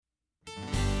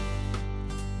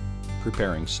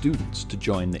preparing students to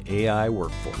join the AI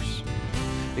workforce.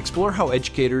 Explore how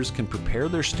educators can prepare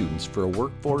their students for a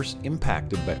workforce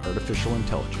impacted by artificial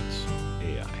intelligence,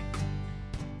 AI.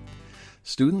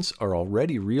 Students are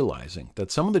already realizing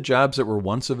that some of the jobs that were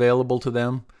once available to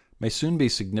them may soon be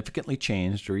significantly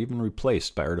changed or even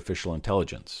replaced by artificial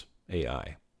intelligence,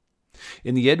 AI.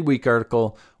 In the EdWeek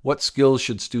article, What Skills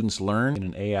Should Students Learn in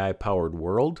an AI-Powered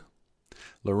World?,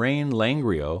 Lorraine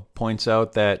Langrio points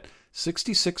out that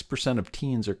 66% of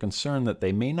teens are concerned that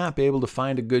they may not be able to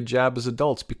find a good job as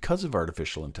adults because of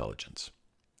artificial intelligence.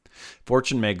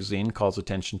 Fortune magazine calls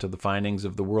attention to the findings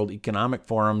of the World Economic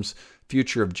Forum's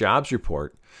Future of Jobs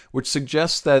report, which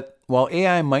suggests that while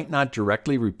AI might not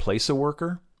directly replace a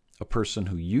worker, a person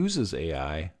who uses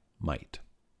AI might.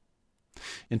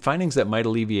 In findings that might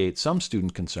alleviate some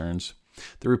student concerns,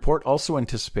 the report also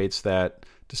anticipates that,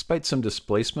 despite some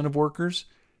displacement of workers,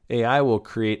 AI will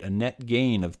create a net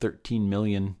gain of 13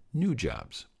 million new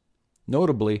jobs.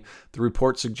 Notably, the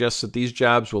report suggests that these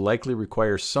jobs will likely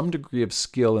require some degree of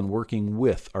skill in working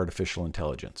with artificial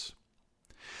intelligence.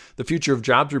 The Future of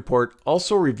Jobs report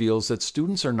also reveals that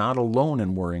students are not alone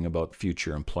in worrying about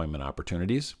future employment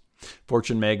opportunities.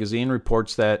 Fortune magazine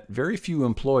reports that very few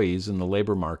employees in the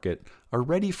labor market are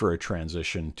ready for a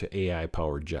transition to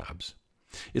AI-powered jobs.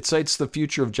 It cites the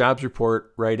Future of Jobs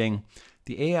report, writing,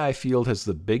 "The AI field has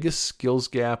the biggest skills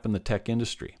gap in the tech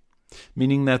industry,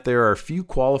 meaning that there are few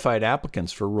qualified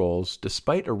applicants for roles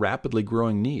despite a rapidly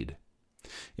growing need.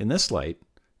 In this light,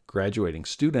 graduating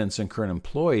students and current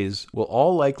employees will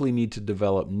all likely need to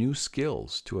develop new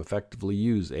skills to effectively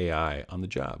use AI on the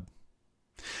job."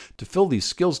 To fill these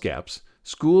skills gaps,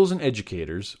 schools and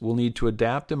educators will need to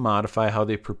adapt and modify how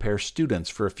they prepare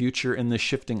students for a future in this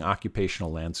shifting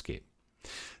occupational landscape.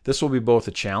 This will be both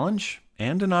a challenge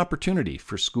and an opportunity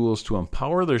for schools to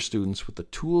empower their students with the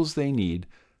tools they need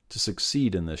to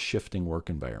succeed in this shifting work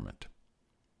environment.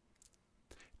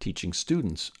 Teaching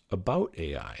students about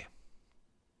AI.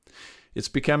 It's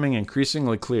becoming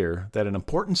increasingly clear that an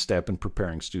important step in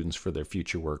preparing students for their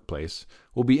future workplace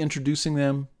will be introducing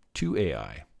them to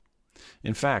AI.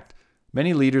 In fact,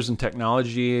 many leaders in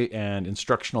technology and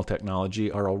instructional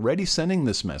technology are already sending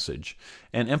this message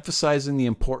and emphasizing the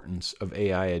importance of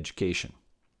AI education.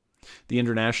 The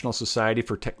International Society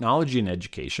for Technology and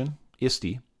Education,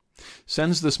 ISTE,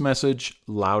 sends this message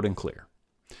loud and clear.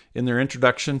 In their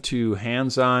introduction to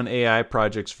Hands-on AI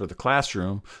Projects for the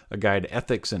Classroom, a guide to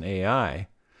ethics in AI,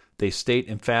 they state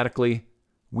emphatically,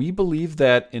 "We believe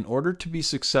that in order to be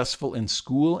successful in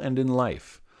school and in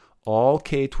life, all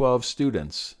K-12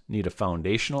 students need a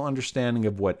foundational understanding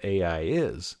of what AI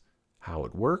is, how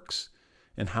it works,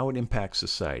 and how it impacts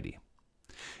society.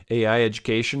 AI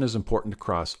education is important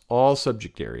across all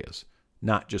subject areas,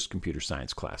 not just computer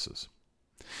science classes."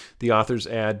 The authors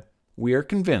add, "We are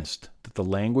convinced that the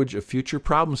language of future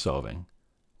problem solving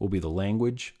will be the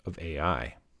language of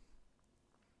AI."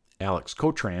 Alex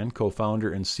Cotran,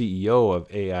 co-founder and CEO of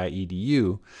AI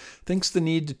EDU, thinks the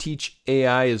need to teach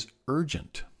AI is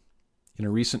urgent. In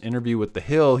a recent interview with The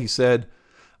Hill, he said,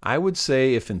 "I would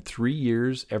say if in 3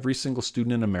 years every single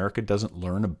student in America doesn't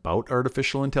learn about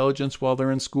artificial intelligence while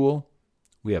they're in school,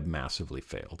 we have massively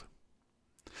failed."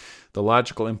 The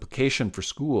logical implication for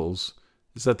schools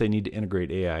is that they need to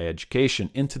integrate AI education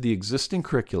into the existing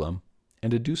curriculum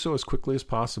and to do so as quickly as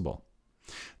possible.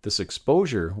 This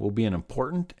exposure will be an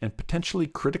important and potentially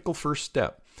critical first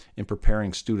step in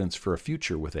preparing students for a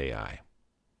future with AI.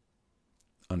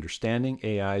 Understanding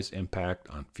AI's impact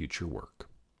on future work.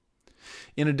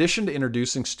 In addition to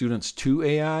introducing students to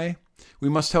AI, we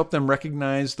must help them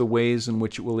recognize the ways in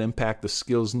which it will impact the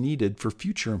skills needed for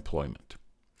future employment.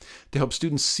 To help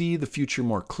students see the future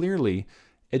more clearly,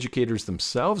 educators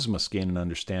themselves must gain an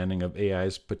understanding of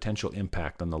AI's potential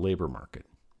impact on the labor market.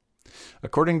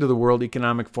 According to the World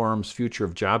Economic Forum's Future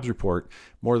of Jobs report,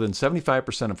 more than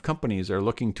 75% of companies are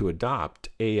looking to adopt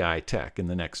AI tech in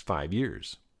the next 5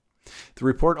 years. The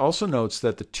report also notes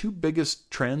that the 2 biggest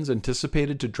trends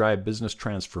anticipated to drive business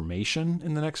transformation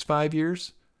in the next 5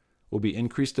 years will be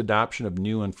increased adoption of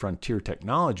new and frontier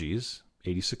technologies,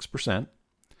 86%,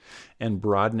 and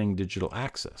broadening digital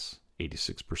access,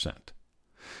 86%.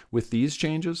 With these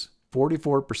changes,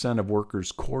 44% of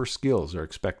workers' core skills are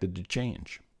expected to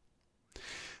change.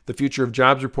 The Future of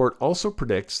Jobs report also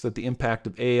predicts that the impact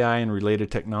of AI and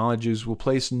related technologies will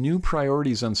place new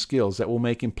priorities on skills that will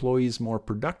make employees more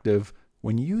productive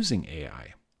when using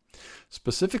AI.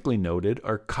 Specifically noted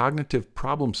are cognitive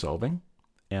problem solving,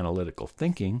 analytical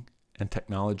thinking, and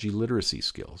technology literacy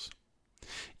skills.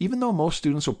 Even though most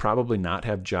students will probably not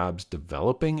have jobs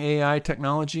developing AI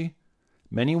technology,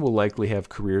 many will likely have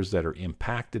careers that are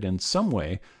impacted in some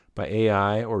way by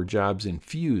AI or jobs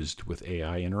infused with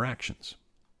AI interactions.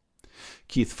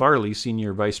 Keith Farley,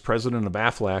 Senior Vice President of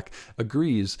Aflac,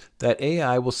 agrees that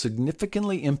AI will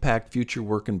significantly impact future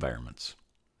work environments.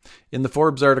 In the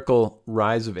Forbes article,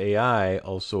 Rise of AI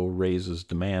also raises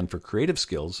demand for creative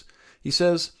skills, he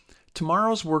says,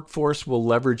 tomorrow's workforce will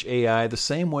leverage AI the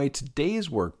same way today's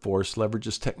workforce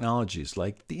leverages technologies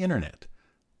like the internet.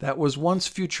 That was once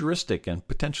futuristic and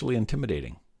potentially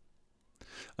intimidating.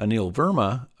 Anil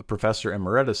Verma, a professor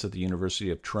emeritus at the University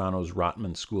of Toronto's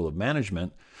Rotman School of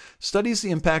Management, studies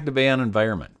the impact of AI on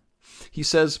environment. He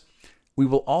says, we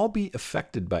will all be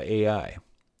affected by AI.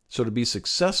 So to be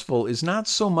successful is not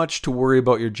so much to worry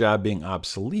about your job being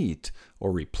obsolete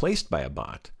or replaced by a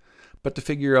bot, but to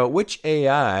figure out which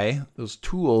AI, those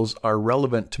tools, are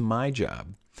relevant to my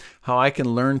job, how I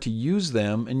can learn to use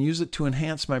them and use it to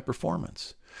enhance my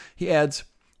performance. He adds,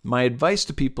 my advice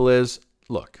to people is,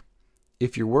 look,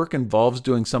 if your work involves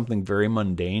doing something very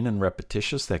mundane and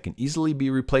repetitious that can easily be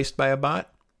replaced by a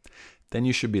bot, then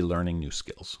you should be learning new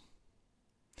skills.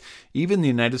 Even the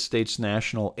United States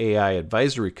National AI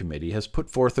Advisory Committee has put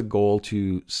forth a goal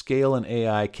to scale an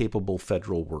AI-capable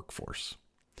federal workforce.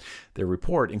 Their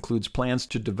report includes plans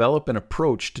to develop an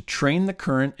approach to train the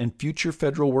current and future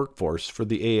federal workforce for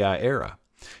the AI era,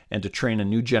 and to train a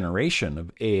new generation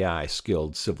of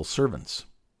AI-skilled civil servants.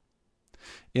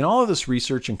 In all of this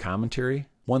research and commentary,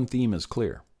 one theme is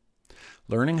clear.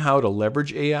 Learning how to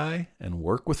leverage AI and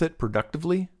work with it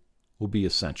productively will be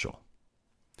essential.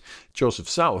 Joseph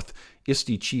South,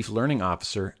 ISTE Chief Learning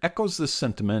Officer, echoes this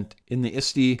sentiment in the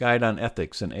ISTE Guide on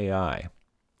Ethics in AI.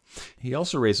 He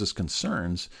also raises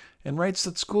concerns and writes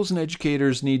that schools and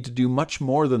educators need to do much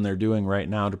more than they're doing right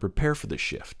now to prepare for this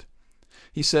shift.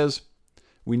 He says,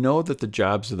 we know that the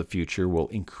jobs of the future will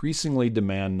increasingly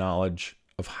demand knowledge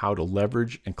of how to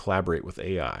leverage and collaborate with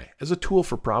AI as a tool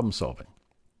for problem solving.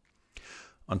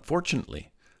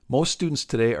 Unfortunately, most students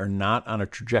today are not on a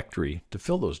trajectory to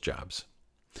fill those jobs.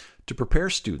 To prepare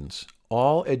students,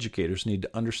 all educators need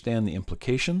to understand the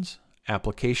implications,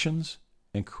 applications,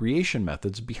 and creation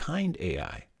methods behind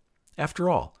AI. After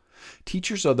all,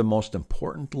 teachers are the most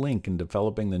important link in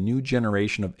developing the new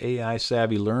generation of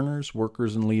AI-savvy learners,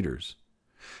 workers, and leaders.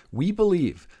 We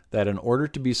believe that in order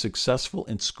to be successful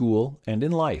in school and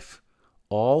in life,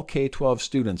 all K-12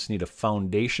 students need a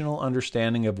foundational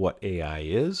understanding of what AI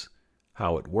is,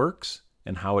 how it works,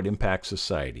 and how it impacts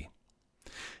society.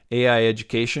 AI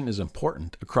education is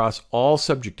important across all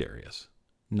subject areas,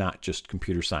 not just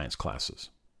computer science classes.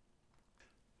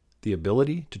 The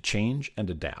ability to change and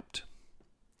adapt.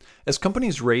 As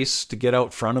companies race to get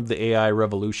out front of the AI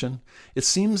revolution, it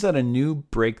seems that a new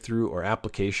breakthrough or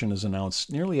application is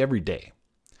announced nearly every day.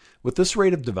 With this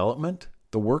rate of development,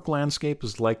 the work landscape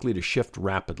is likely to shift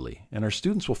rapidly, and our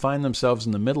students will find themselves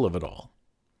in the middle of it all.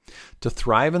 To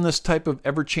thrive in this type of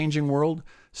ever-changing world,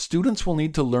 students will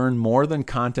need to learn more than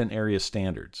content area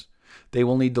standards. They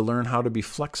will need to learn how to be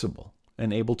flexible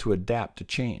and able to adapt to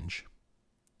change.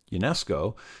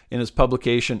 UNESCO, in its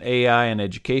publication AI and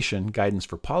Education, Guidance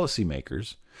for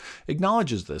Policymakers,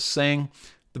 acknowledges this, saying,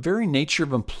 the very nature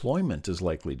of employment is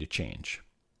likely to change.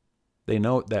 They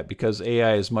note that because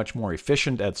AI is much more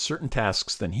efficient at certain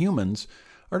tasks than humans,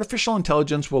 artificial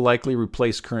intelligence will likely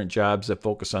replace current jobs that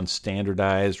focus on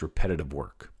standardized, repetitive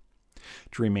work.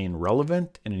 To remain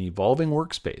relevant in an evolving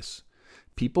workspace,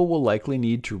 people will likely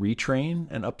need to retrain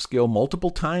and upskill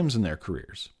multiple times in their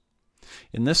careers.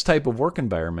 In this type of work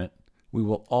environment, we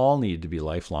will all need to be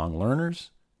lifelong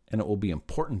learners, and it will be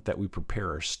important that we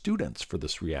prepare our students for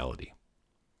this reality.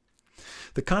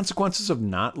 The consequences of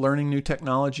not learning new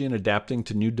technology and adapting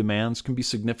to new demands can be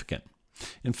significant.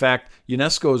 In fact,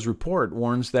 UNESCO's report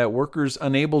warns that workers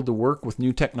unable to work with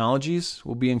new technologies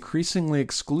will be increasingly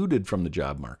excluded from the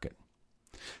job market.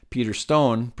 Peter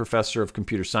Stone, professor of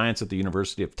computer science at the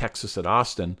University of Texas at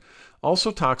Austin,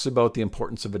 also talks about the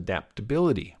importance of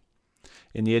adaptability.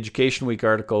 In the Education Week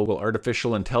article, Will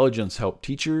Artificial Intelligence Help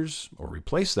Teachers or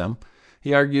Replace Them?,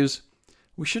 he argues,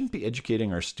 we shouldn't be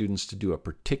educating our students to do a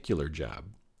particular job.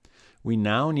 We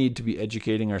now need to be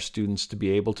educating our students to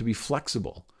be able to be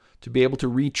flexible, to be able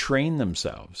to retrain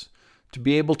themselves, to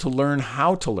be able to learn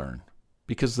how to learn,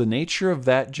 because the nature of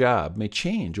that job may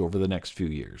change over the next few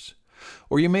years.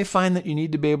 Or you may find that you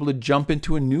need to be able to jump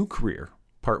into a new career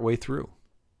partway through.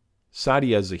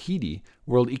 Sadia Zahidi,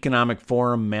 World Economic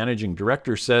Forum Managing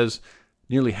Director, says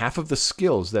nearly half of the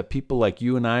skills that people like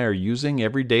you and I are using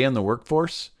every day in the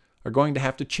workforce are going to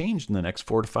have to change in the next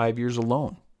 4 to 5 years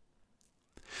alone.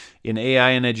 In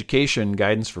AI and Education,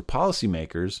 Guidance for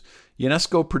Policymakers,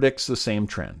 UNESCO predicts the same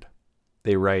trend.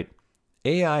 They write,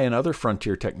 AI and other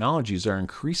frontier technologies are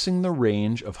increasing the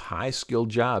range of high-skilled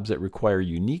jobs that require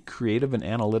unique creative and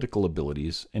analytical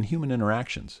abilities and human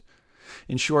interactions.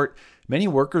 In short, many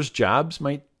workers' jobs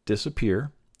might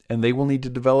disappear, and they will need to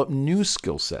develop new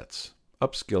skill sets,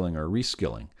 upskilling or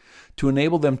reskilling, to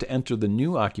enable them to enter the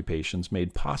new occupations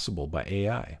made possible by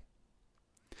AI.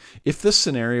 If this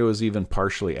scenario is even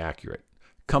partially accurate,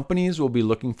 companies will be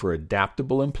looking for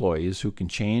adaptable employees who can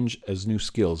change as new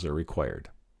skills are required.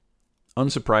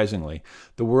 Unsurprisingly,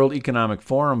 the World Economic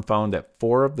Forum found that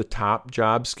 4 of the top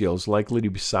job skills likely to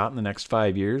be sought in the next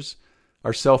 5 years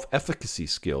are self-efficacy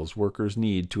skills workers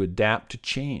need to adapt to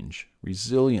change,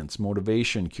 resilience,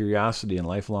 motivation, curiosity, and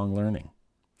lifelong learning.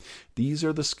 These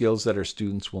are the skills that our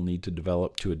students will need to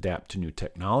develop to adapt to new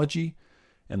technology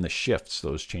and the shifts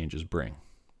those changes bring.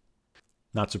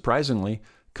 Not surprisingly,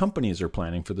 companies are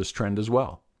planning for this trend as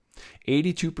well.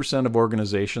 82% of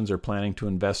organizations are planning to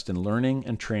invest in learning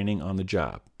and training on the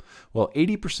job, while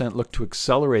 80% look to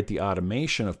accelerate the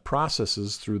automation of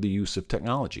processes through the use of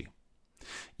technology.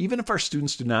 Even if our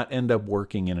students do not end up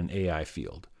working in an AI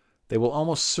field, they will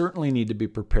almost certainly need to be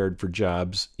prepared for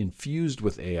jobs infused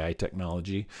with AI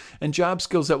technology and job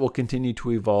skills that will continue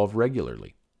to evolve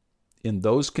regularly. In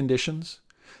those conditions,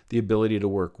 the ability to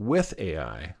work with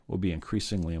AI will be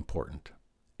increasingly important,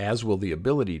 as will the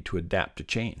ability to adapt to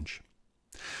change.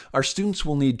 Our students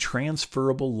will need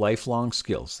transferable lifelong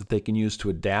skills that they can use to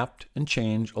adapt and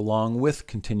change along with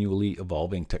continually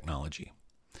evolving technology.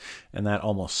 And that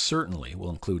almost certainly will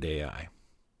include AI.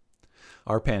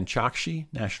 Arpan Chakshi,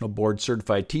 National Board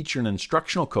Certified Teacher and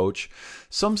Instructional Coach,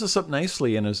 sums this up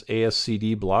nicely in his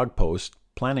ASCD blog post,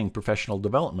 Planning Professional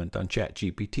Development on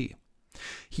ChatGPT.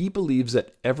 He believes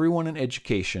that everyone in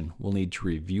education will need to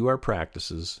review our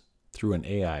practices through an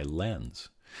AI lens.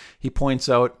 He points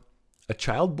out, a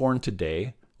child born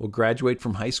today will graduate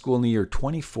from high school in the year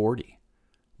 2040.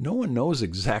 No one knows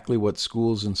exactly what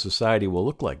schools and society will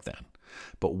look like then.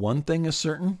 But one thing is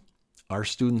certain, our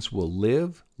students will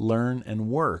live, learn, and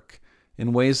work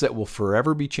in ways that will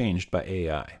forever be changed by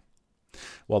AI.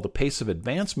 While the pace of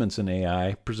advancements in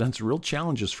AI presents real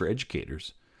challenges for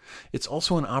educators, it's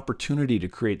also an opportunity to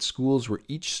create schools where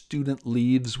each student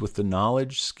leaves with the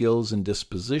knowledge, skills, and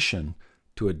disposition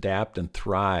to adapt and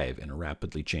thrive in a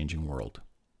rapidly changing world.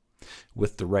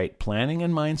 With the right planning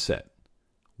and mindset,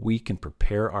 we can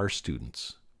prepare our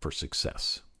students for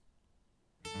success.